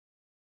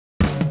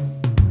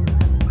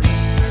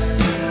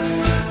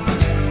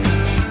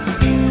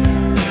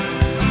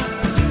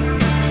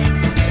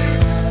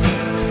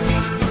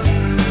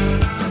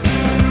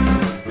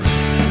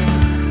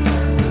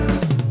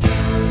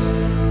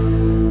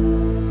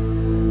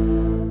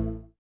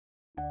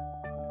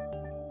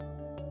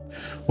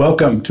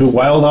Welcome to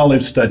Wild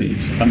Olive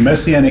Studies, a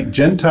Messianic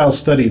Gentile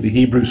study of the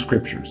Hebrew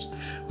Scriptures.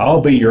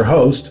 I'll be your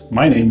host.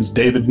 My name is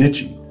David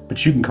Nitchie,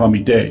 but you can call me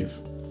Dave.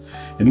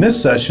 In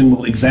this session,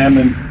 we'll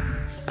examine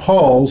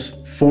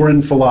Paul's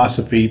Foreign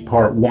Philosophy,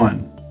 Part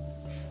 1.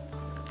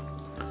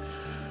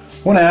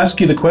 I want to ask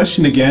you the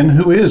question again,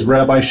 who is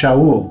Rabbi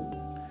Shaul?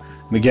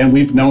 And again,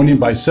 we've known him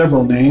by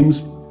several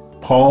names,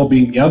 Paul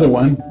being the other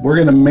one. We're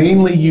going to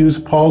mainly use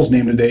Paul's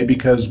name today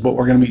because what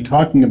we're going to be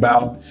talking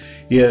about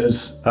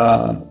is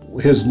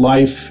his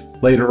life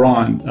later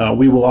on.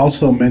 We will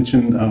also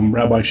mention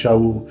Rabbi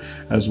Shaul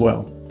as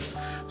well.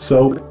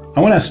 So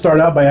I want to start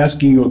out by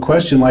asking you a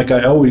question like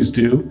I always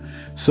do.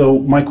 So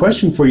my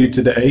question for you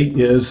today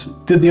is,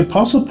 did the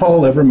Apostle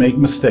Paul ever make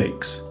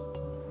mistakes?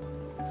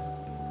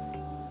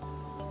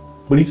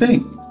 What do you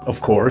think? Of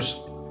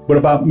course. What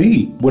about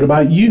me? What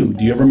about you?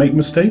 Do you ever make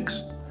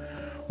mistakes?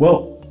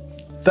 Well,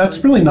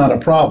 that's really not a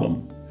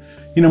problem.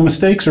 You know,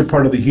 mistakes are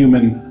part of the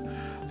human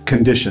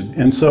condition.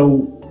 And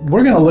so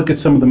we're going to look at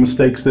some of the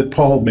mistakes that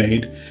Paul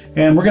made,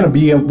 and we're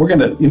going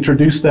to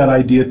introduce that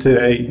idea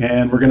today,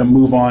 and we're going to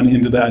move on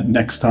into that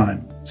next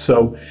time.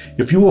 So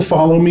if you will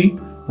follow me,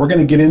 we're going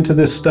to get into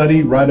this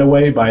study right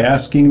away by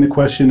asking the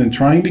question and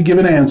trying to give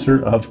an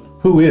answer of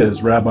who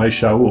is Rabbi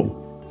Shaul.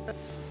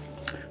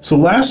 So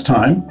last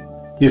time,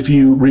 if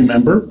you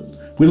remember,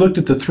 we looked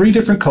at the three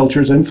different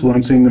cultures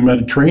influencing the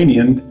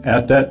Mediterranean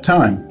at that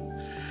time,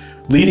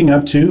 leading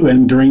up to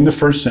and during the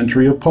first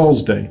century of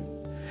Paul's day.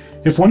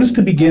 If one is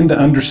to begin to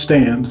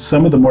understand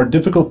some of the more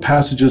difficult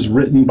passages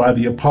written by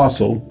the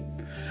apostle,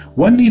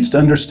 one needs to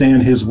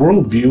understand his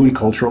worldview and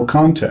cultural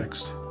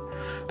context.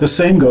 The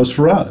same goes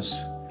for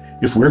us.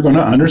 If we're going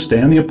to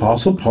understand the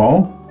apostle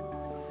Paul,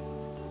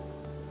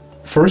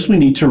 first we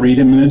need to read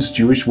him in his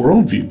Jewish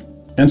worldview.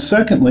 And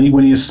secondly,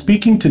 when he is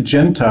speaking to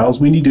Gentiles,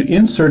 we need to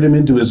insert him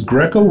into his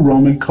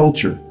Greco-Roman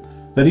culture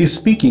that he is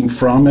speaking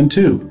from and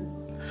to.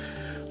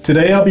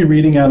 Today I'll be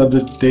reading out of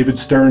the David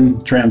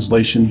Stern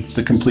translation,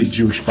 the Complete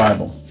Jewish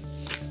Bible.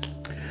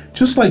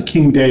 Just like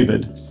King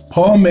David,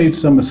 Paul made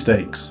some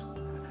mistakes.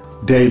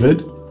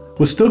 David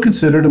was still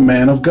considered a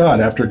man of God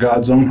after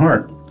God's own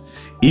heart,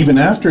 even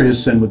after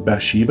his sin with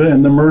Bathsheba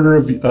and the murder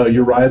of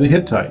Uriah the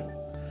Hittite.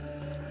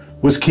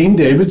 Was King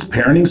David's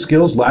parenting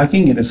skills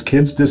lacking and his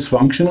kids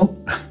dysfunctional?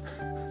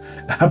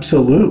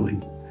 Absolutely.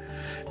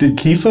 Did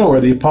Kepha or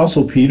the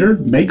Apostle Peter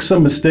make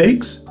some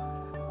mistakes?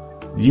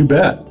 You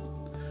bet.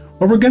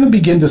 What we're going to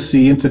begin to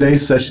see in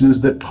today's session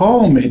is that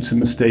Paul made some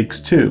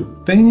mistakes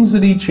too, things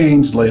that he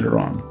changed later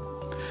on.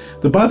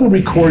 The Bible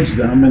records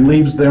them and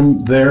leaves them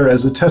there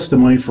as a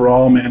testimony for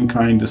all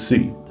mankind to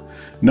see.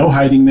 No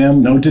hiding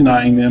them, no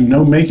denying them,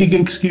 no making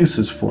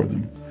excuses for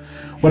them.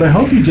 What I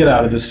hope you get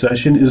out of this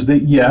session is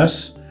that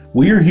yes,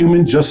 we are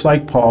human just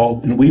like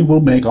Paul, and we will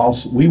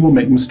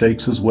make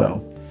mistakes as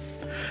well.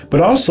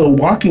 But also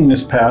walking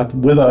this path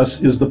with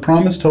us is the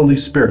promised Holy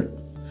Spirit.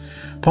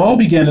 Paul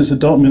began his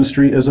adult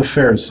ministry as a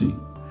Pharisee,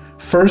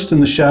 first in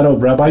the shadow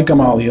of Rabbi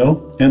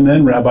Gamaliel and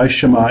then Rabbi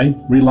Shammai,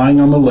 relying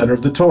on the letter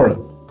of the Torah.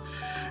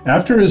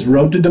 After his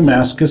road to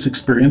Damascus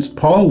experience,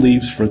 Paul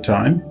leaves for a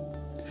time,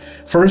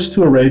 first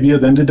to Arabia,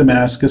 then to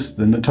Damascus,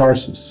 then to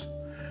Tarsus.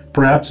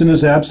 Perhaps in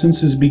his absence,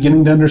 he's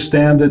beginning to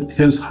understand that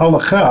his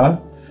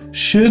halakha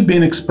should be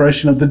an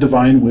expression of the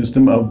divine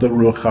wisdom of the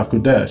Ruach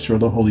HaKodesh, or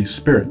the Holy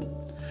Spirit.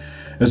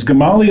 As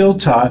Gamaliel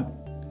taught,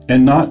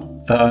 and not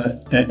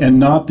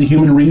the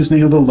human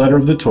reasoning of the letter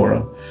of the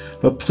Torah,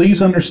 but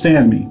please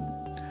understand me,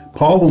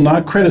 Paul will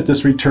not credit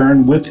this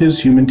return with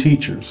his human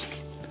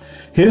teachers.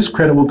 His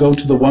credit will go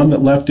to the one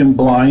that left him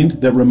blind,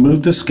 that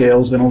removed the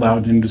scales and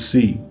allowed him to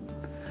see.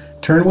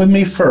 Turn with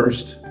me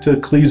first to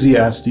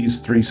Ecclesiastes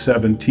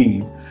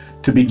 3:17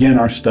 to begin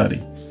our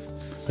study.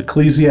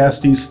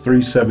 Ecclesiastes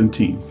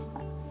 3:17.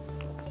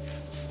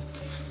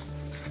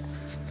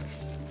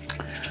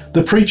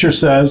 The preacher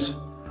says,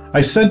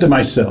 I said to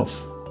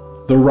myself,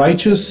 the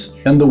righteous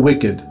and the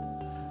wicked,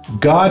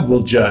 God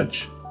will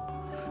judge,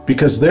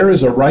 because there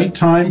is a right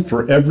time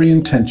for every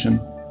intention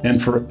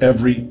and for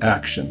every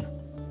action.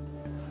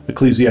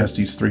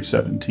 Ecclesiastes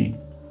 3:17.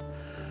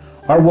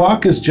 Our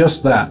walk is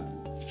just that,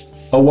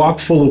 a walk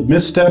full of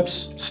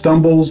missteps,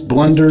 stumbles,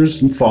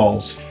 blunders, and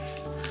falls.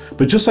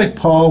 But just like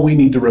Paul, we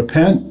need to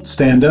repent,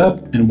 stand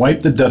up, and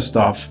wipe the dust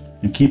off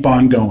and keep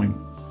on going.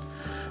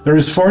 There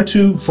is far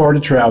too far to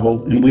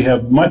travel, and we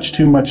have much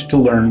too much to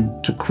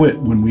learn to quit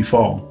when we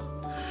fall.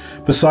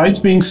 Besides,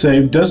 being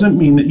saved doesn't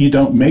mean that you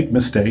don't make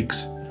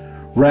mistakes.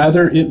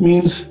 Rather, it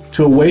means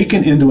to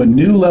awaken into a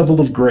new level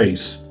of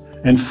grace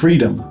and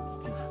freedom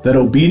that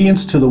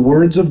obedience to the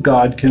words of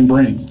God can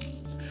bring.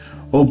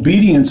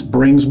 Obedience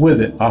brings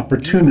with it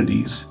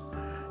opportunities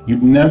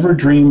you'd never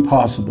dream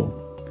possible.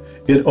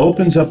 It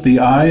opens up the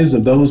eyes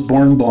of those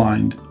born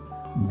blind.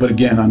 But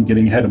again, I'm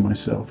getting ahead of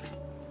myself.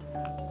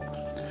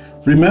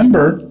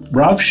 Remember,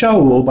 Rav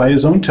Shaul, by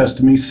his own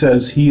testimony,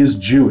 says he is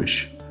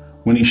Jewish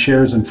when he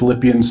shares in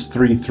Philippians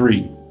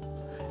 3:3.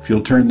 If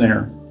you'll turn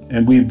there.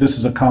 And this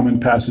is a common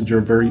passage, or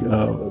a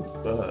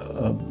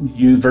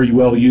very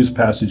well used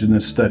passage in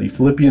this study.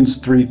 Philippians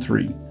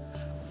 3:3.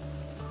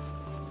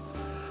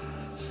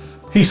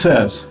 He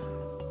says,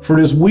 "For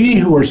it is we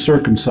who are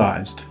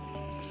circumcised,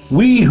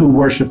 we who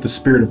worship the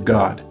Spirit of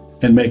God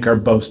and make our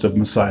boast of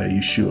Messiah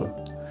Yeshua."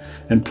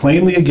 And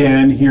plainly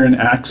again here in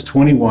Acts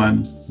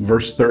 21,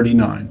 verse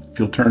 39, if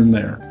you'll turn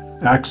there.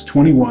 Acts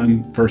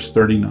 21, verse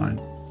 39.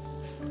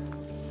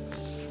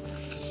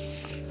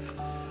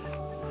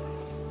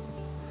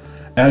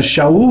 As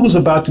Shaul was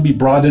about to be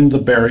brought into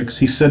the barracks,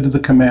 he said to the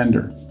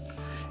commander,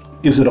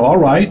 "Is it all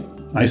right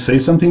I say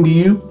something to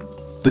you?"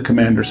 The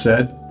commander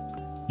said,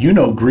 "You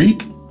know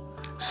Greek?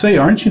 Say,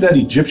 aren't you that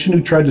Egyptian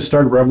who tried to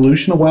start a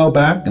revolution a while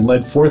back and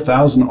led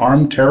 4,000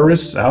 armed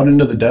terrorists out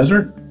into the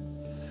desert?"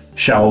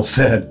 Shaul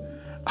said,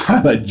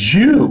 "I'm a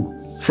Jew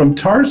from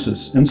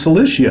Tarsus in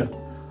Cilicia,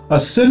 a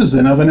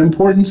citizen of an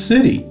important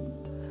city,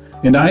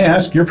 and I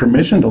ask your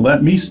permission to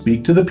let me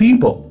speak to the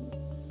people."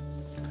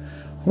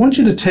 I want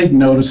you to take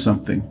note of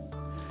something.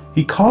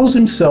 He calls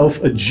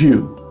himself a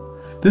Jew.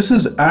 This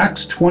is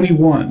Acts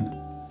 21,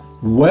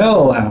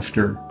 well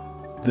after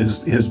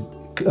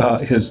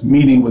his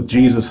meeting with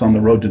Jesus on the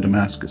road to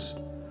Damascus.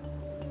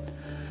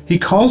 He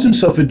calls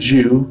himself a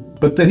Jew,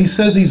 but that he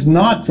says he's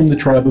not from the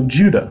tribe of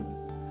Judah.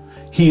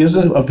 He is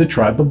of the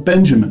tribe of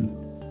Benjamin.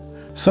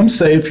 Some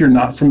say if you're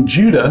not from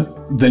Judah,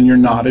 then you're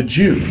not a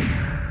Jew.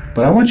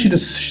 But I want you to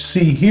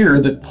see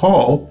here that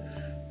Paul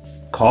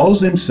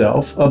calls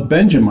himself a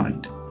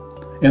Benjamite,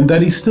 and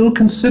that he still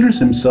considers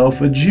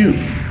himself a Jew,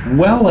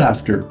 well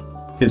after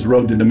his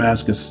road to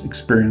Damascus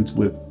experience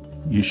with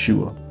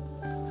Yeshua.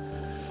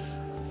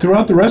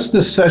 Throughout the rest of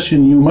this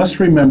session, you must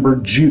remember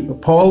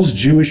Paul's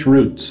Jewish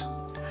roots.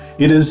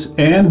 It is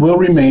and will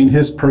remain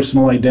his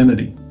personal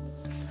identity.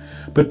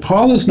 But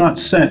Paul is not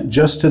sent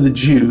just to the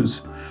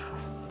Jews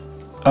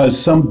as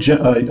some of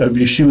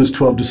Yeshua's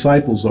 12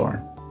 disciples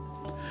are.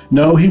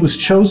 No, he was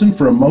chosen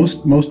for a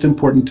most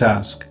important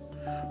task.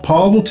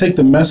 Paul will take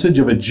the message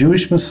of a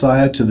Jewish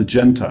Messiah to the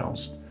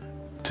Gentiles,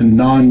 to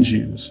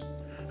non-Jews,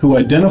 who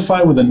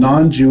identify with a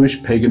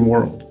non-Jewish pagan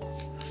world.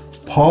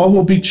 Paul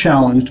will be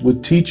challenged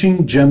with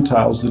teaching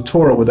Gentiles the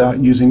Torah without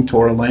using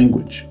Torah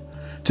language.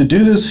 To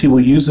do this, he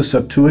will use the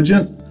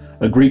Septuagint,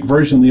 a Greek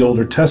version of the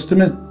Older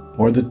Testament,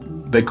 or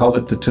they call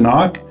it the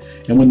Tanakh,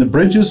 and when the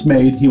bridge is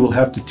made, he will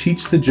have to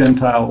teach the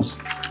Gentiles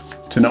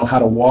to know how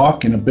to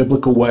walk in a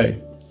biblical way,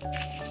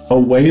 a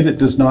way that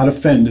does not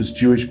offend his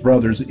Jewish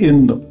brothers,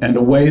 and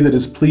a way that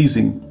is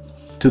pleasing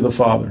to the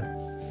Father.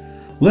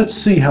 Let's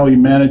see how he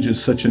manages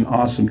such an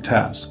awesome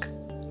task.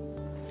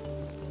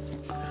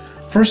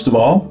 First of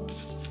all,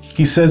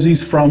 he says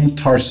he's from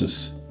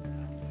Tarsus.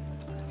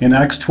 In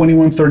Acts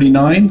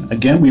 21:39,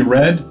 again we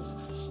read,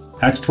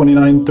 Acts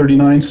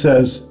 29:39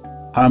 says,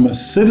 "I'm a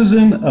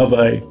citizen of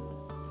an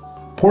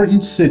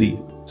important city."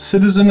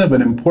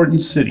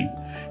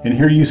 And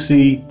here you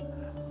see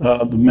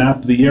the map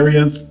of the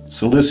area,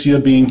 Cilicia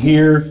being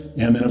here,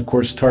 and then of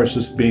course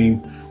Tarsus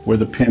being where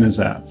the pin is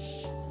at.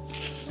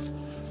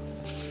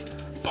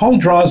 Paul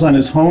draws on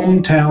his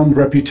hometown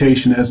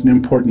reputation as an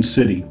important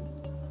city.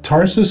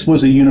 Tarsus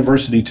was a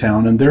university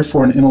town and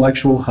therefore an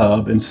intellectual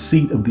hub and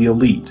seat of the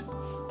elite.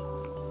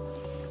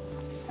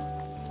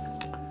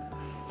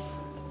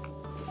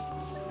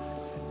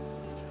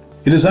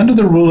 It is under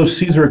the rule of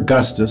Caesar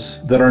Augustus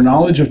that our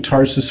knowledge of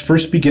Tarsus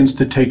first begins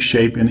to take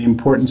shape in the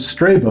important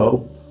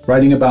Strabo,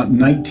 writing about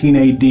 19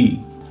 AD,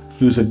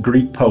 who's a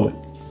Greek poet.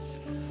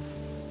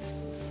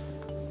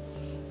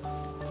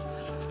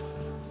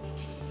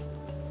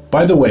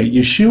 By the way,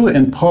 Yeshua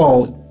and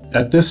Paul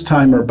at this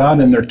time are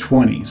about in their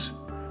 20s,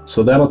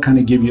 so that'll kind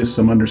of give you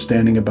some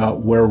understanding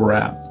about where we're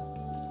at.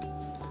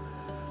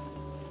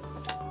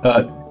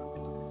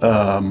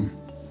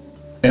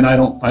 And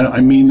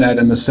I mean that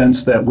in the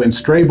sense that when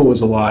Strabo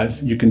was alive,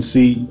 you can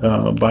see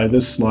by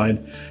this slide,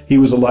 he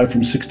was alive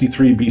from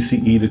 63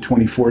 BCE to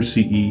 24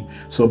 CE.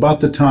 So about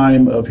the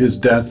time of his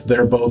death,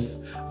 they're both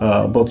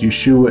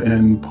Yeshua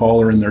and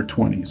Paul are in their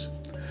 20s.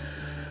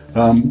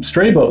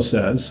 Strabo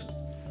says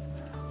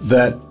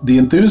that the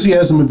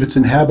enthusiasm of its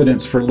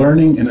inhabitants for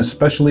learning and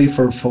especially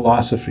for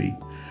philosophy.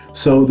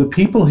 So the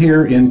people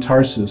here in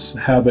Tarsus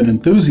have an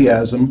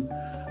enthusiasm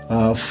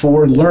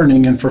for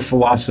learning and for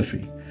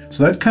philosophy.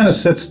 So that kind of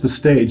sets the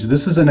stage.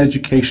 This is an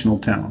educational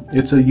town.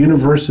 It's a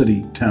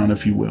university town,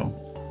 if you will.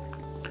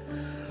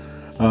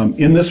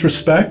 In this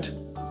respect,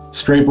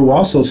 Strabo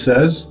also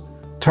says,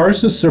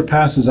 Tarsus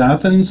surpasses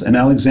Athens and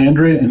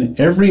Alexandria and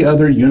every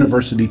other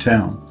university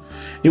town.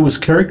 It was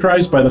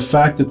characterized by the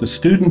fact that the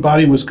student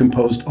body was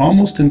composed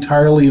almost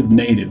entirely of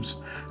natives,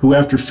 who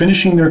after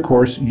finishing their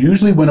course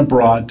usually went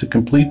abroad to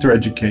complete their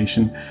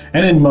education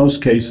and in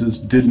most cases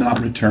did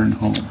not return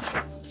home.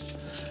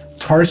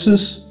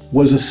 Tarsus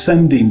was a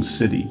sending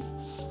city.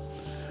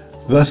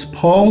 Thus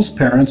Paul's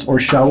parents or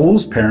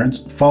Shaul's parents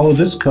follow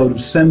this code of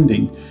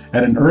sending.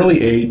 At an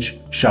early age,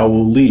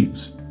 Shaul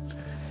leaves.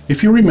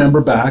 If you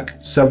remember back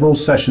several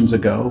sessions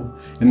ago,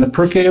 in the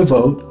Pirkei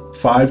Avot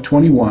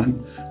 5:21,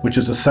 which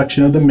is a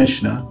section of the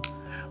Mishnah,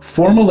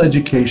 formal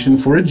education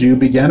for a Jew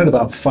began at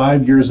about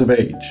 5 years of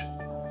age.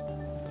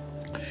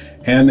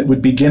 And it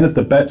would begin at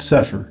the Bet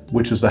Sefer,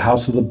 which is the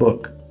house of the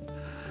book.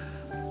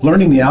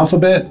 Learning the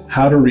alphabet,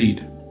 how to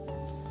read.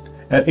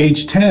 At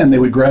age 10, they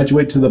would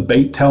graduate to the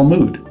Beit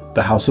Talmud,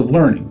 the house of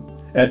learning.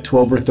 At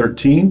 12 or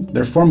 13,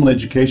 their formal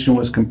education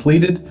was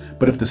completed,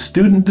 but if the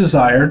student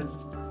desired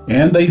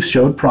and they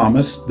showed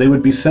promise, they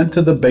would be sent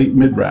to the Beit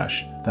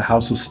Midrash, the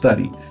house of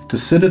study, to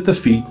sit at the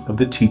feet of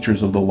the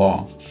teachers of the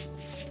law.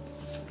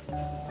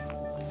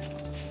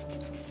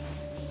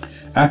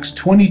 Acts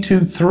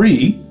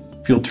 22:3,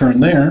 if you'll turn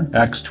there,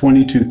 Acts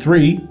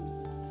 22:3.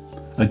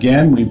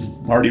 Again, we've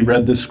already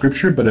read this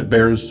scripture, but it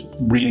bears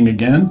reading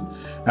again.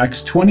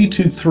 Acts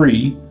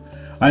 22:3.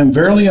 I am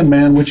verily a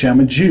man which am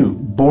a Jew,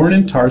 born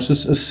in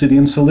Tarsus, a city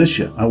in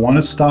Cilicia. I want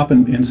to stop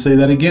and say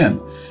that again.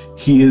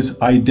 He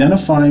is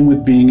identifying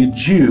with being a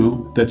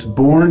Jew that's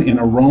born in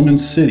a Roman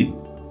city.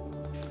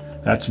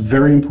 That's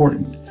very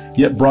important.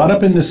 Yet brought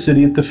up in the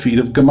city at the feet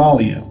of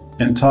Gamaliel,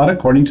 and taught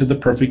according to the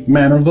perfect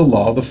manner of the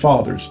law of the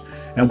fathers,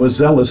 and was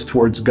zealous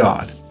towards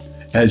God,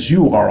 as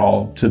you are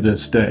all to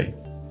this day.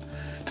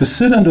 To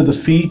sit under the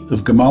feet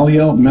of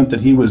Gamaliel meant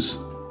that he was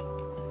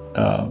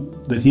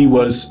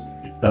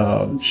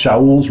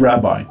Shaul's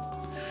rabbi.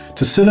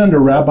 To sit under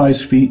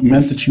rabbi's feet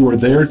meant that you were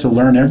there to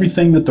learn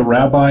everything that the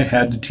rabbi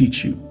had to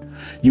teach you.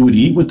 You would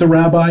eat with the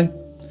rabbi,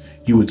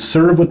 you would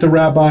serve with the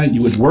rabbi,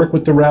 you would work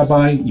with the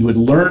rabbi, you would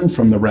learn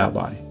from the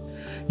rabbi.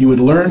 You would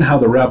learn how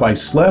the rabbi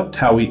slept,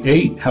 how he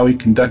ate, how he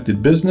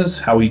conducted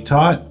business, how he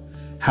taught,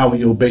 how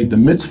he obeyed the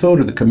mitzvot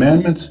or the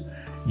commandments.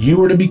 You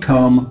were to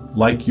become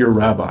like your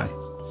rabbi.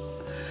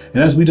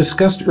 And as we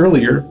discussed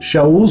earlier,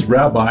 Shaul's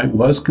rabbi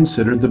was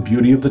considered the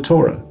beauty of the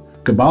Torah.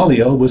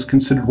 Gamaliel was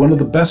considered one of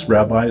the best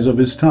rabbis of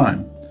his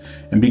time.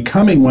 And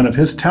becoming one of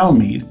his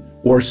talmid,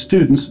 or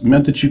students,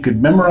 meant that you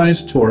could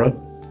memorize Torah,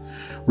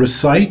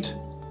 recite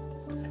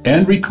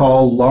and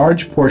recall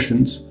large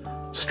portions,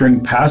 string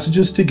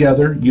passages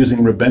together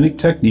using rabbinic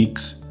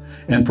techniques,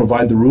 and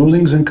provide the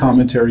rulings and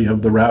commentary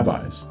of the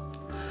rabbis.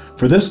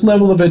 For this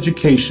level of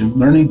education,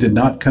 learning did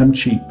not come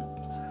cheap.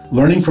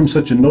 Learning from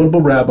such a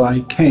notable rabbi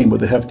came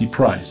with a hefty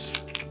price.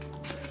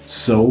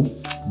 So,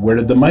 where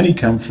did the money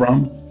come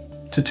from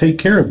to take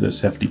care of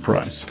this hefty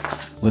price?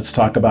 Let's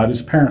talk about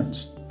his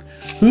parents.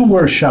 Who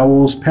were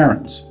Shaul's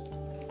parents?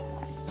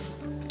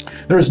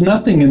 There is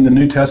nothing in the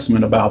New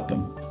Testament about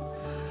them.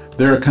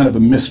 They're kind of a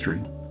mystery.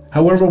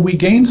 However, we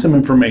gained some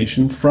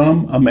information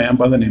from a man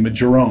by the name of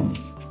Jerome.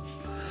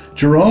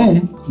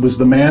 Jerome was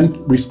the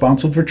man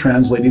responsible for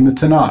translating the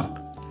Tanakh,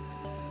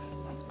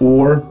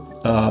 or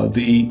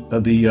the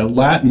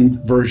Latin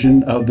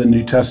version of the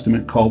New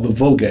Testament called the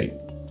Vulgate.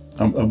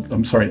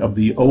 Of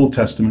the Old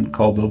Testament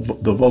called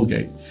the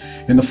Vulgate.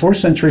 In the 4th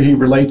century, he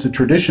relates a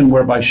tradition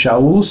whereby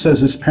Shaul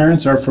says his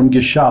parents are from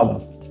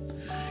Gischala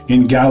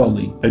in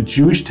Galilee, a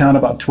Jewish town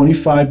about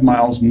 25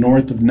 miles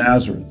north of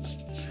Nazareth.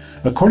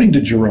 According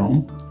to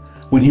Jerome,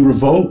 when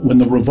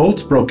the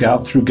revolts broke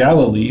out through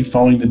Galilee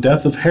following the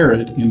death of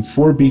Herod in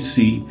 4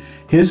 BC,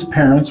 his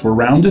parents were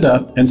rounded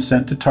up and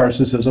sent to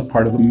Tarsus as a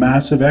part of a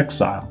massive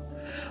exile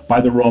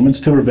by the Romans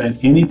to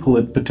prevent any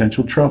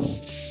potential trouble.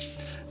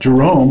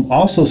 Jerome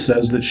also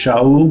says that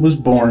Shaul was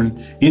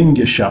born in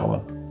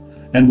Gischala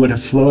and would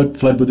have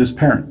fled with his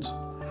parents.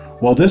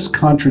 While this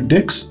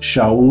contradicts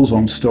Shaul's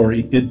own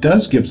story, it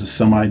does give us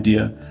some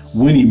idea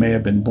when he may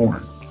have been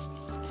born.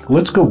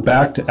 Let's go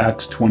back to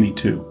Acts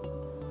 22.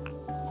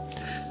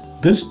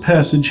 This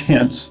passage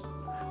hints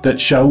that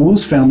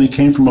Shaul's family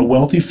came from a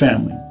wealthy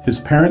family. His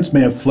parents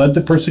may have fled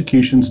the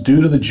persecutions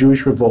due to the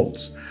Jewish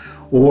revolts,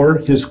 or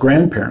his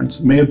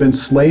grandparents may have been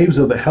slaves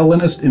of the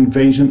Hellenist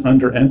invasion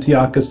under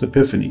Antiochus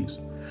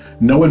Epiphanes.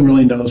 No one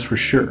really knows for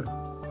sure.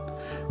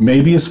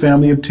 Maybe his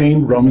family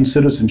obtained Roman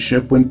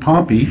citizenship when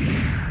Pompey,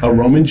 a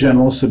Roman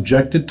general,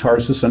 subjected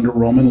Tarsus under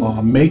Roman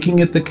law, making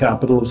it the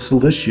capital of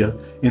Cilicia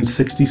in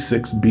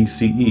 66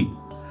 BCE.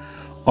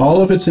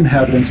 All of its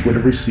inhabitants would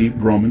have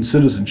received Roman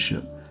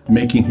citizenship,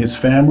 making his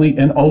family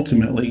and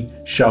ultimately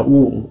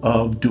Shaul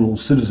of dual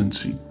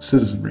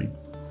citizenry.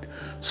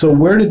 So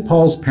where did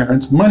Paul's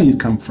parents' money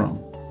come from?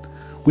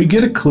 We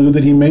get a clue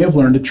that he may have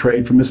learned a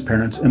trade from his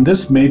parents, and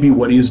this may be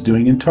what he is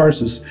doing in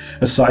Tarsus,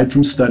 aside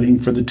from studying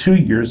for the 2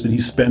 years that he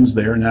spends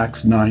there in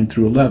Acts 9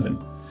 through 11.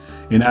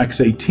 In Acts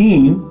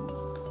 18,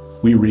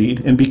 we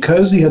read, and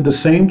because he had the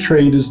same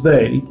trade as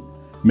they,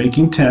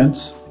 making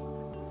tents,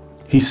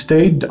 he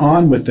stayed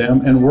on with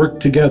them and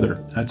worked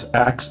together. That's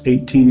Acts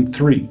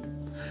 18:3.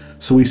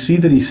 So we see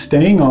that he's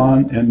staying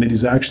on and that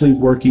he's actually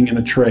working in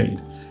a trade,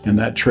 and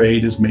that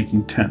trade is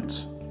making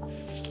tents.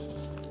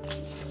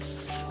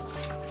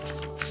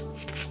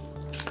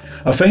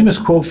 A famous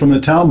quote from the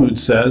Talmud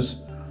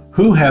says,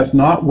 "Who hath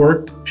not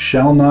worked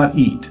shall not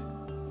eat."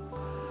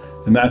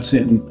 And that's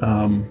in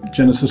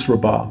Genesis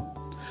Rabbah.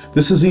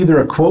 This is either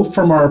a quote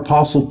from our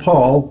Apostle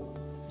Paul,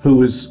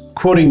 who is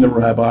quoting the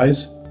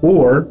rabbis,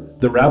 or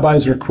the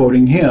rabbis are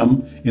quoting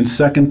him in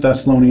 2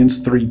 Thessalonians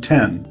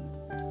 3:10.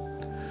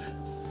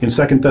 In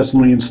 2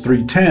 Thessalonians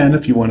 3:10,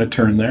 if you want to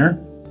turn there,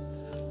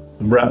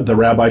 the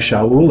Rabbi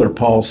Shaul, or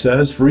Paul,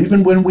 says, "For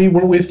even when we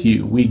were with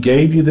you, we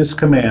gave you this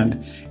command,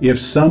 if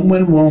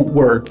someone won't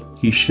work,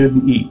 he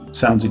shouldn't eat."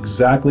 Sounds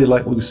exactly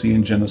like what we see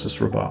in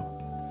Genesis Rabbah.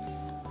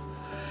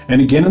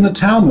 And again in the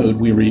Talmud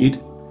we read,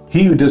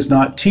 He who does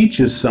not teach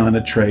his son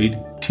a trade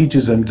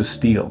teaches him to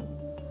steal.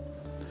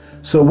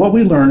 So what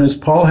we learn is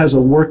Paul has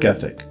a work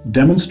ethic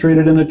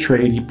demonstrated in a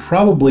trade he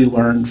probably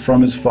learned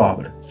from his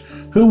father.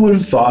 Who would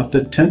have thought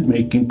that tent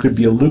making could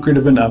be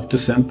lucrative enough to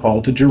send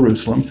Paul to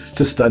Jerusalem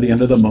to study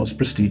under the most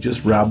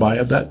prestigious rabbi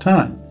of that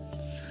time?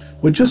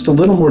 With just a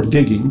little more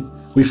digging,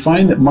 we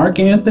find that Mark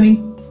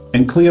Antony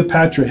and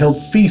Cleopatra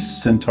held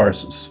feasts in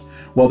Tarsus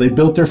while they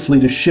built their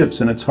fleet of ships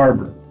in its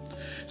harbor.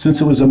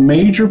 Since it was a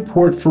major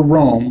port for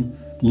Rome,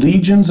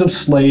 legions of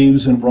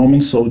slaves and Roman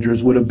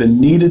soldiers would have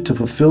been needed to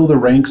fulfill the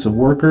ranks of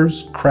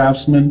workers,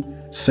 craftsmen,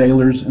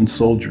 sailors, and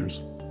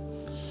soldiers.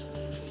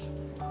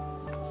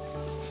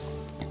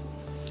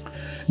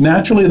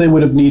 Naturally, they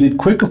would have needed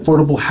quick,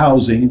 affordable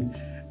housing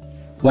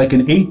like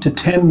an 8 to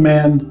 10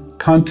 man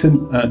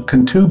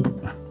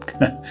contubernium,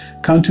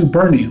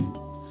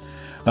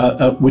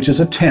 which is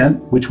a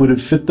tent which would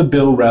have fit the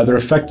bill rather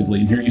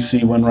effectively. And here you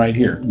see one right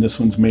here. And this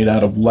one's made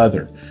out of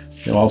leather.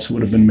 It also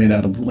would have been made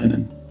out of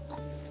linen.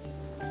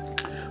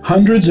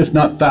 Hundreds, if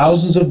not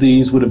thousands of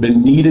these would have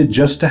been needed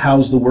just to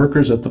house the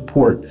workers at the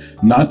port,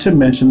 not to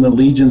mention the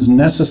legions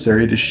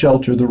necessary to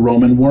shelter the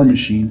Roman war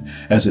machine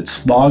as it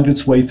slogged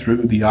its way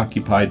through the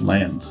occupied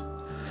lands.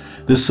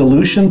 The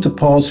solution to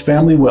Paul's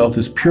family wealth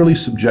is purely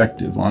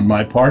subjective on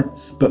my part,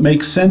 but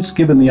makes sense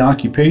given the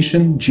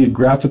occupation,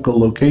 geographical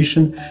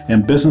location,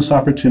 and business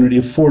opportunity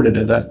afforded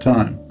at that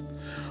time.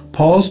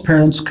 Paul's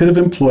parents could have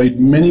employed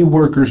many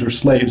workers or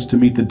slaves to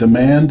meet the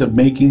demand of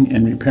making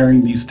and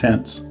repairing these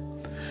tents.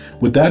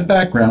 With that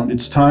background,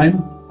 it's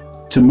time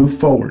to move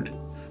forward.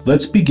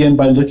 Let's begin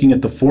by looking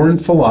at the foreign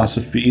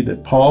philosophy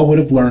that Paul would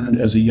have learned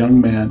as a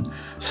young man,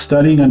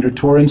 studying under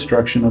Torah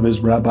instruction of his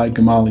Rabbi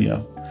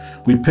Gamaliel.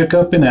 We pick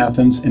up in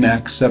Athens in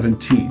Acts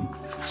 17.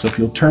 So if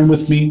you'll turn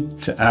with me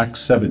to Acts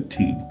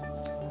 17.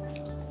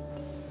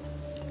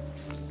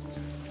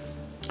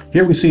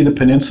 Here we see the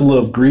peninsula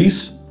of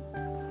Greece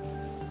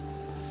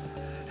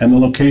and the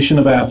location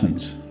of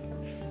Athens.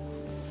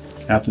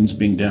 Athens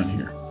being down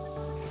here.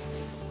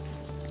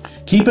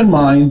 Keep in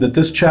mind that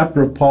this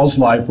chapter of Paul's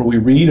life, where we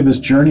read of his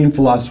journey in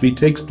philosophy,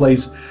 takes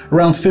place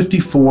around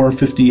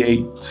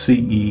 54-58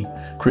 CE,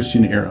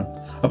 Christian era,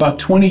 about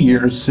 20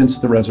 years since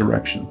the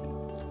resurrection.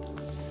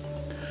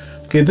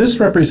 Okay, this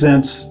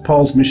represents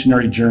Paul's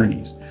missionary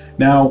journeys.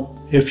 Now,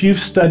 if you've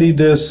studied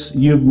this,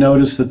 you've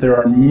noticed that there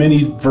are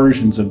many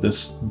versions of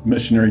this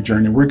missionary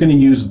journey. We're going to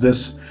use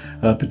this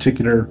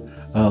particular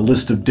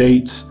list of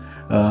dates.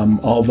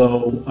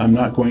 Although I'm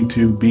not going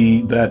to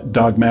be that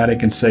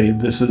dogmatic and say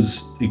this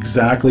is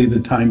exactly the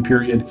time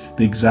period,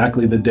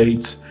 exactly the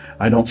dates.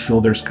 I don't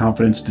feel there's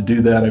confidence to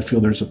do that. I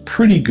feel there's a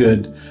pretty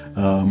good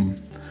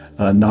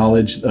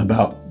knowledge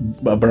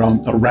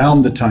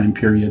around the time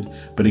period.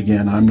 But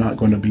again, I'm not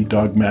going to be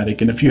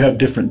dogmatic. And if you have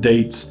different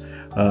dates,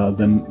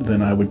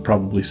 then I would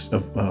probably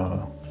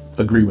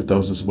agree with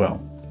those as well.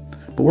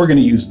 But we're going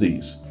to use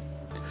these.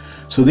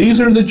 So these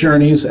are the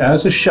journeys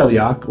as a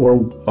sheliach,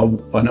 or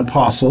an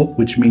apostle,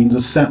 which means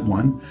a sent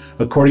one,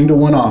 according to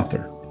one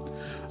author.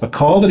 A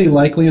call that he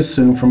likely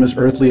assumed from his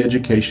earthly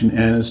education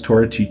and his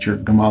Torah teacher,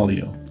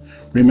 Gamaliel.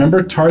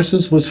 Remember,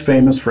 Tarsus was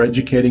famous for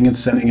educating and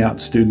sending out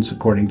students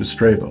according to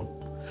Strabo.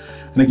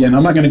 And again,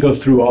 I'm not going to go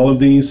through all of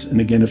these. And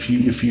again, if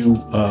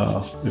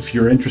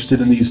you're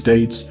interested in these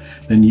dates,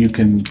 then you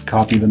can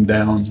copy them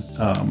down.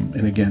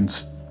 And again,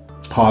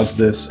 pause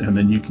this, and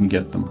then you can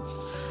get them.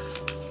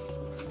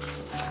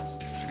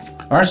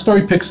 Our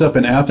story picks up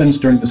in Athens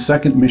during the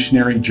second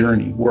missionary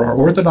journey, where our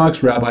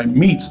Orthodox rabbi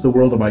meets the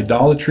world of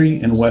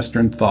idolatry and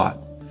Western thought.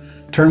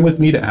 Turn with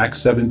me to Acts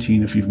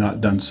 17 if you've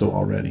not done so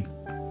already.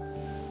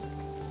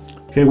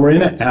 Okay, we're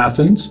in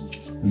Athens,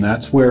 and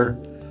that's where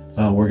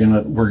we're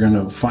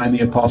gonna find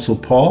the Apostle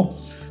Paul.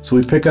 So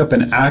we pick up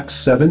in Acts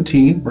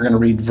 17. We're gonna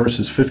read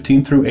verses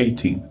 15 through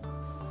 18.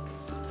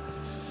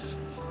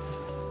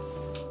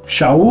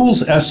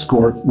 Shaul's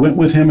escort went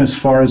with him as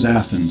far as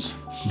Athens,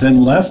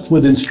 then left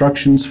with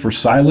instructions for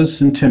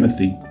Silas and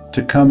Timothy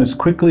to come as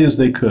quickly as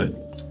they could.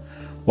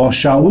 While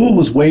Shaul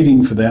was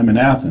waiting for them in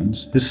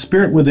Athens, his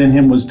spirit within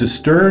him was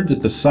disturbed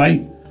at the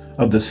sight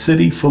of the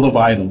city full of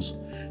idols.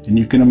 And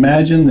you can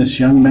imagine this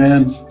young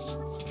man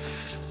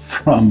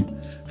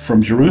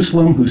from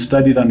Jerusalem who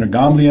studied under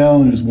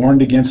Gamaliel and was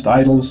warned against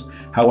idols,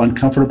 how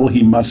uncomfortable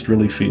he must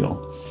really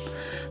feel.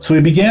 So he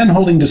began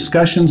holding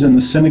discussions in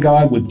the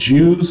synagogue with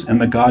Jews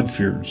and the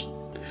God-fearers,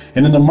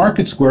 and in the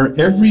market square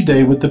every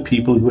day with the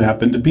people who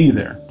happened to be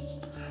there.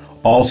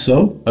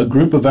 Also, a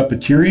group of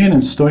Epicurean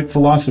and Stoic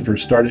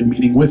philosophers started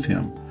meeting with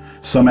him.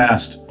 Some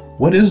asked,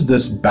 "What is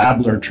this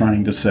babbler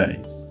trying to say?"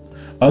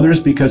 Others,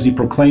 because he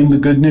proclaimed the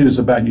good news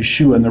about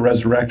Yeshua and the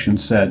resurrection,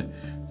 said,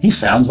 "He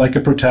sounds like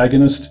a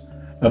propagandist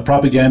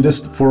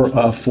for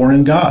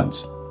foreign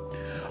gods."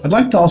 I'd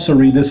like to also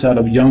read this out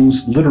of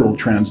Young's literal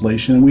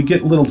translation, and we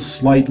get a little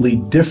slightly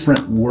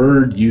different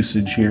word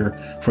usage here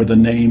for the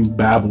name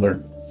babbler.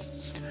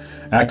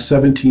 Acts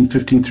 17,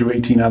 15 through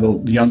 18 out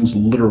of Young's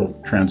literal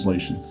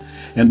translation.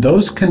 And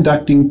those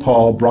conducting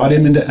Paul brought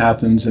him into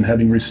Athens, and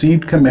having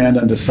received command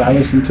unto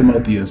Silas and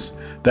Timotheus,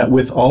 that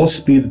with all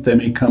speed that they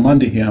may come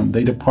unto him,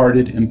 they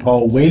departed, and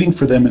Paul waiting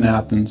for them in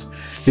Athens,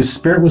 his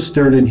spirit was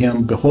stirred in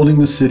him, beholding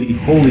the city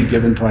wholly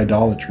given to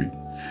idolatry.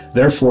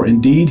 Therefore,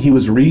 indeed, he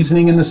was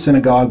reasoning in the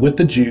synagogue with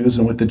the Jews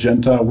and with the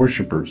Gentile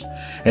worshippers,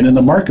 and in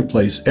the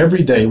marketplace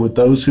every day with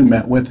those who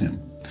met with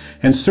him.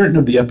 And certain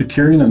of the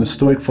Epicurean and the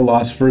Stoic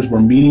philosophers were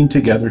meeting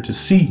together to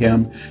see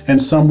him, and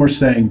some were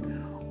saying,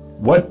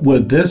 What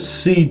would this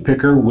seed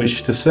picker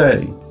wish to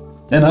say?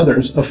 And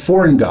others, of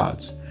foreign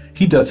gods.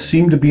 He doth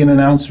seem to be an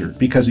announcer,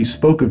 because he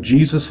spoke of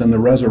Jesus and the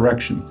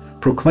resurrection,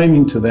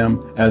 proclaiming to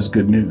them as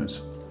good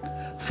news.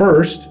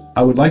 First,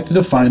 I would like to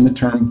define the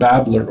term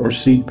babbler or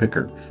seed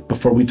picker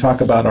before we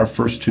talk about our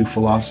first two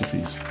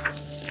philosophies.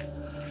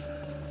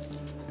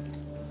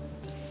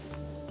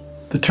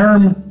 The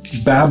term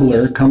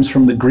babbler comes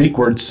from the Greek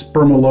word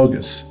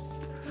spermologos,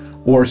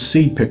 or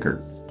seed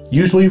picker.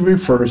 Usually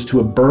refers to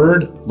a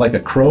bird like a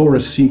crow or a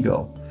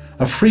seagull,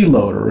 a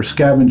freeloader or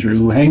scavenger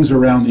who hangs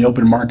around the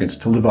open markets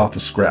to live off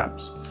of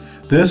scraps.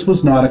 This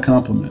was not a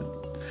compliment.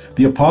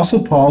 The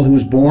Apostle Paul, who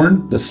was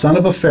born the son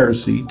of a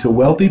Pharisee to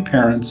wealthy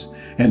parents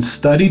and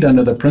studied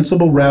under the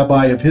principal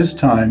rabbi of his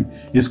time,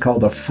 is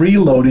called a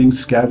freeloading,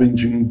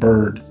 scavenging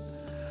bird.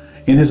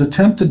 In his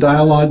attempt to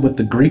dialogue with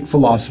the Greek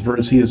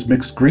philosophers, he has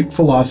mixed Greek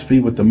philosophy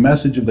with the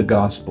message of the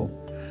gospel.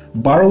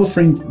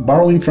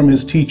 Borrowing from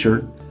his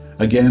teacher,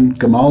 again,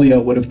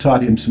 Gamaliel would have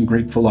taught him some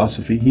Greek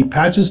philosophy, he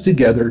patches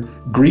together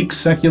Greek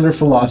secular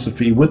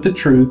philosophy with the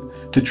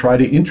truth to try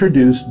to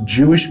introduce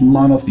Jewish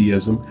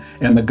monotheism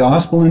and the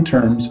gospel in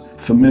terms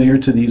familiar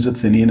to these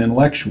Athenian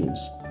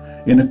intellectuals,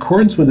 in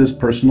accordance with his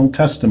personal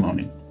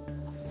testimony.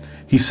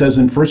 He says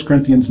in 1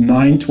 Corinthians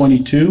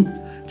 9:22,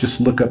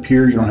 just look up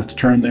here, you don't have to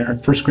turn there.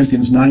 1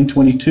 Corinthians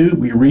 9:22,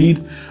 we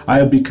read, I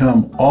have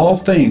become all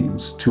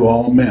things to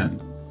all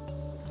men.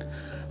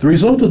 The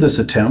result of this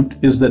attempt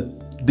is that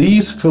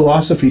these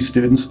philosophy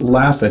students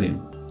laugh at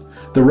him.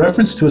 The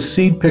reference to a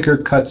seed picker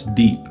cuts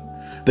deep.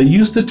 They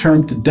use the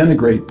term to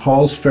denigrate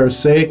Paul's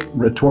Pharisaic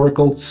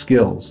rhetorical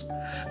skills.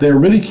 They are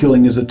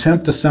ridiculing his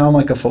attempt to sound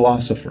like a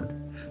philosopher.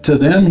 To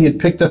them, he had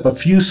picked up a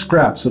few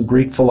scraps of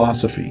Greek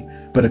philosophy,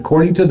 but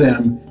according to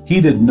them, he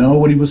didn't know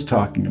what he was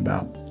talking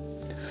about.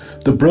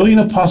 The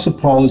brilliant Apostle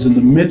Paul is in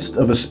the midst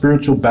of a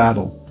spiritual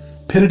battle,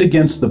 pitted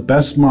against the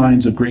best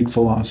minds of Greek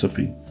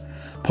philosophy.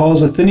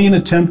 Paul's Athenian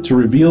attempt to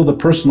reveal the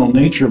personal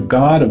nature of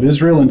God of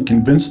Israel and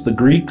convince the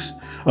Greeks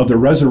of the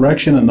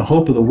resurrection and the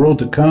hope of the world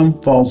to come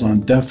falls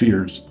on deaf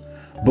ears.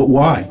 But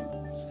why?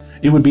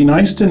 It would be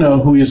nice to know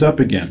who he is up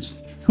against.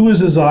 Who is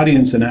his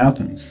audience in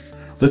Athens?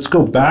 Let's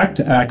go back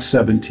to Acts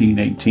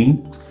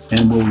 17:18,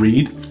 and we'll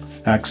read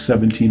Acts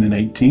 17 and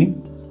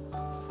 18.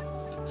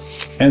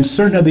 And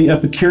certain of the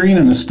Epicurean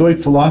and the Stoic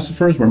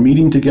philosophers were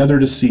meeting together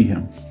to see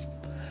him.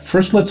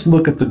 First, let's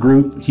look at the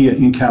group he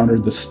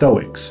encountered, the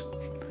Stoics.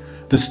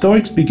 The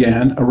Stoics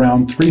began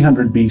around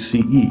 300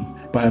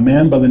 BCE by a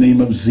man by the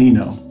name of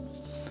Zeno.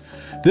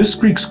 This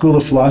Greek school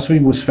of philosophy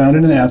was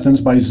founded in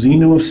Athens by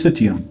Zeno of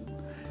Citium,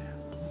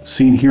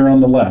 seen here on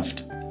the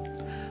left,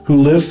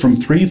 who lived from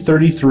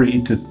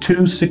 333 to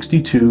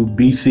 262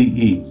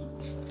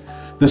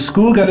 BCE. The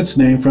school got its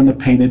name from the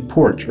painted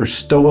porch, or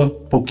stoa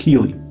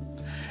poikile,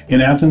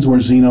 in Athens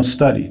where Zeno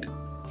studied.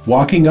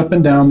 Walking up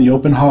and down the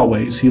open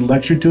hallways, he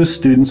lectured to his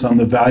students on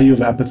the value of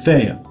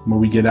apatheia, where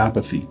we get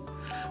apathy,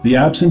 the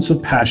absence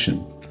of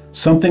passion,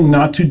 something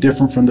not too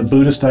different from the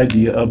Buddhist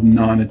idea of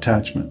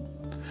non-attachment.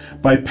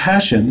 By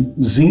passion,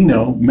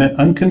 Zeno meant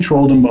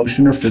uncontrolled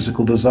emotion or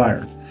physical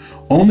desire.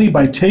 Only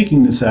by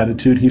taking this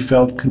attitude, he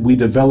felt, could we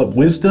develop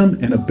wisdom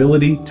and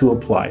ability to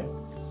apply it.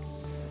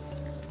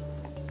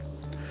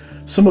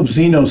 Some of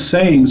Zeno's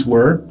sayings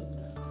were,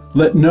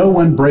 let no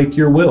one break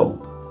your will.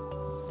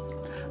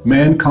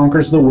 Man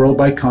conquers the world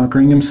by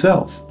conquering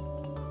himself.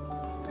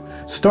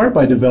 Start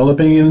by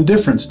developing an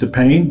indifference to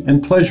pain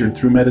and pleasure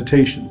through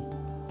meditation.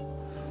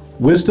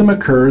 Wisdom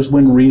occurs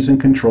when reason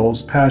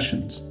controls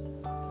passions,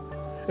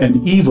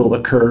 and evil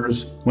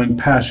occurs when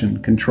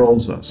passion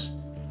controls us.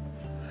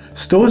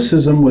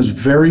 Stoicism was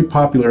very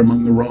popular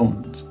among the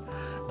Romans,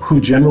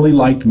 who generally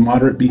liked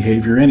moderate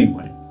behavior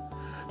anyway.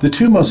 The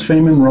two most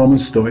famous Roman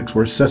Stoics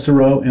were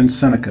Cicero and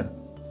Seneca.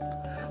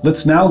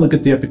 Let's now look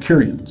at the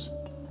Epicureans.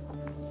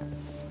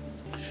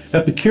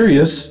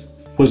 Epicurus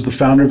was the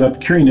founder of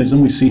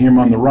Epicureanism. We see him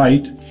on the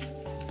right.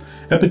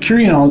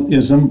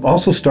 Epicureanism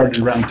also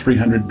started around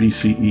 300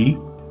 BCE,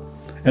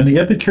 and the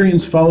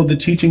Epicureans followed the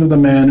teaching of the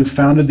man who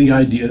founded the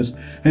ideas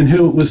and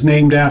who it was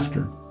named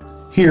after.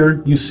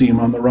 Here you see him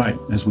on the right,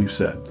 as we've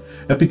said.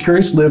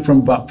 Epicurus lived from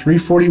about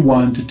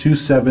 341 to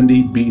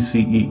 270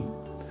 BCE.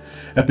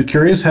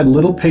 Epicurus had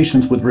little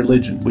patience with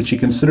religion, which he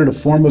considered a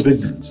form of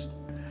ignorance.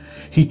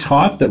 He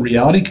taught that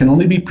reality can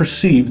only be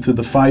perceived through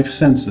the five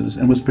senses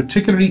and was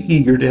particularly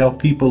eager to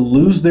help people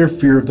lose their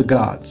fear of the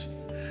gods.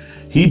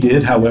 He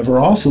did, however,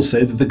 also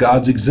say that the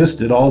gods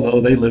existed,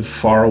 although they lived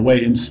far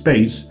away in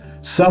space,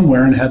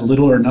 somewhere, and had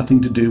little or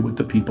nothing to do with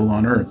the people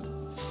on earth.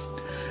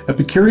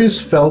 Epicurus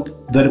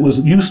felt that it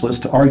was useless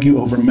to argue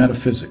over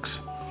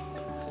metaphysics.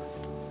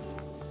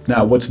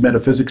 Now, what's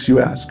metaphysics, you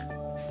ask?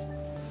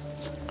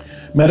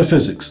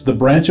 Metaphysics, the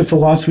branch of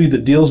philosophy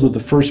that deals with the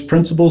first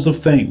principles of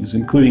things,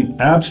 including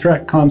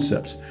abstract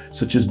concepts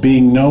such as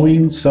being,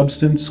 knowing,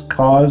 substance,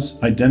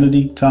 cause,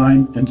 identity,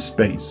 time, and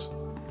space.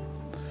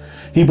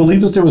 He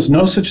believed that there was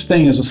no such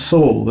thing as a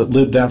soul that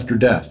lived after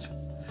death,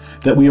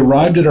 that we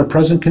arrived at our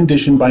present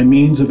condition by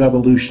means of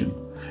evolution,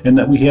 and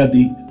that we had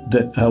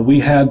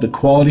the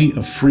quality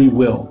of free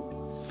will.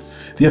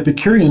 The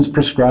Epicureans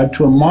prescribed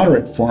to a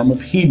moderate form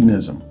of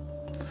hedonism.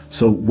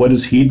 So what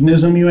is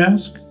hedonism, you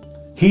ask?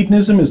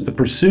 Hedonism is the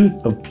pursuit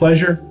of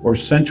pleasure or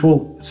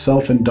sensual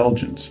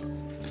self-indulgence.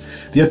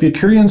 The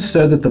Epicureans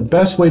said that the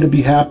best way to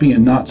be happy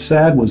and not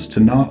sad was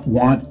to not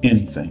want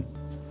anything.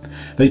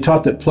 They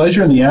taught that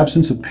pleasure in the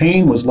absence of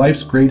pain was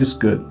life's greatest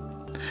good.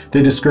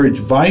 They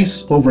discouraged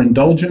vice over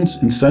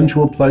indulgence in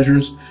sensual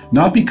pleasures,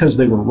 not because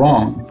they were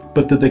wrong,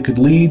 but that they could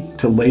lead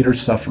to later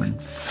suffering.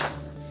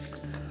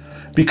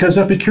 Because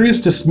Epicurus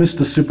dismissed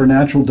the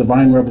supernatural,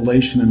 divine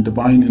revelation, and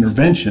divine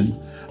intervention,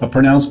 a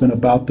pronouncement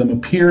about them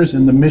appears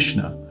in the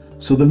Mishnah.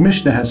 So the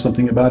Mishnah has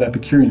something about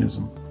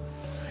Epicureanism.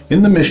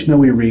 In the Mishnah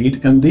we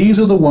read, "And these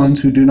are the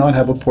ones who do not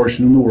have a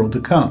portion in the world to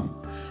come.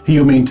 He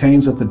who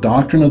maintains that the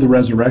doctrine of the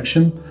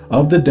resurrection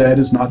of the dead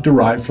is not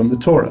derived from the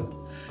Torah.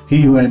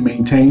 He who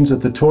maintains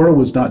that the Torah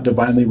was not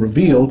divinely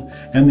revealed,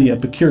 and the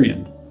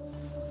Epicurean."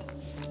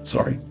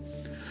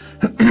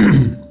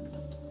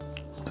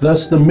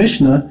 Thus the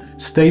Mishnah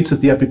states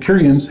that the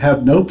Epicureans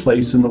have no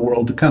place in the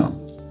world to come.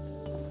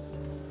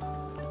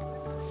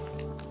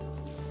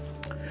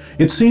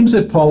 It seems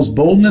that Paul's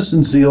boldness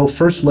and zeal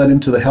first led him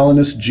to the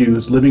Hellenist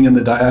Jews living in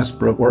the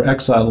diaspora or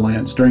exile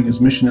lands during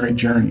his missionary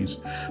journeys.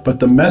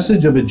 But the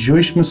message of a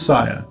Jewish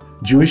Messiah,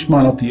 Jewish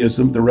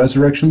monotheism, the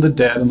resurrection of the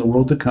dead, and the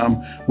world to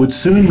come would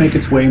soon make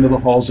its way into the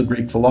halls of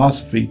Greek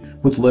philosophy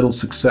with little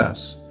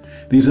success.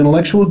 These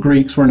intellectual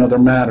Greeks were another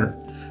matter.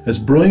 As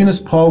brilliant as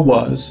Paul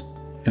was,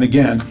 and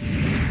again,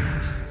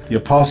 the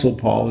Apostle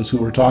Paul is who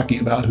we're talking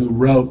about, who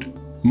wrote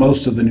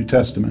most of the New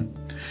Testament,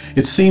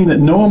 it seemed that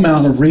no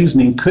amount of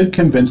reasoning could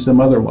convince them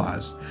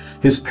otherwise.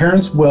 His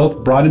parents'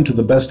 wealth brought him to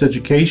the best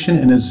education,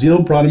 and his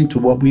zeal brought him to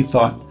what he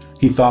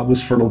thought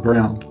was fertile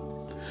ground.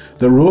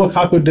 The Ruach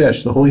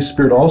HaKodesh, the Holy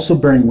Spirit, also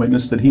bearing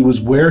witness that he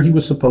was where he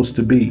was supposed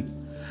to be.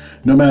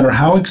 No matter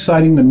how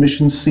exciting the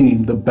mission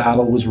seemed, the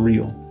battle was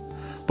real.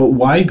 But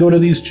why go to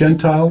these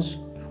Gentiles?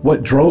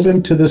 What drove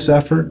him to this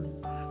effort?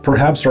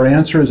 Perhaps our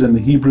answer is in the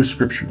Hebrew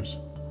Scriptures.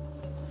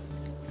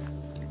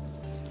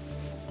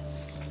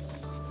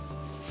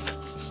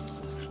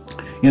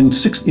 In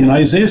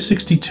Isaiah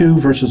 62,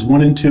 verses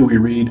 1 and 2, we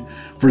read,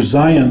 "For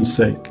Zion's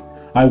sake,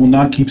 I will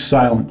not keep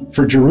silent.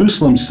 For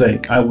Jerusalem's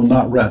sake, I will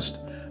not rest,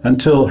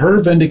 until her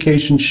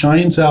vindication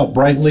shines out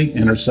brightly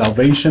and her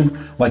salvation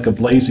like a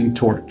blazing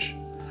torch.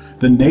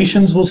 The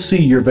nations will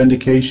see your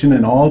vindication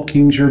and all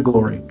kings your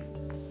glory."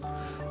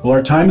 Well,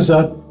 our time is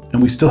up,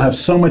 and we still have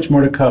so much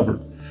more to cover.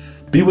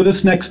 Be with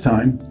us next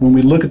time when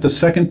we look at the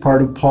second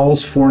part of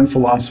Paul's foreign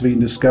philosophy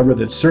and discover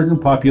that certain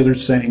popular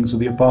sayings of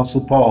the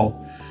Apostle Paul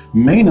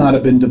may not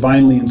have been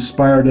divinely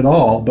inspired at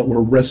all, but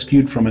were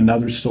rescued from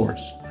another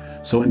source.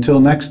 So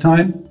until next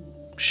time,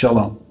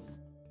 Shalom.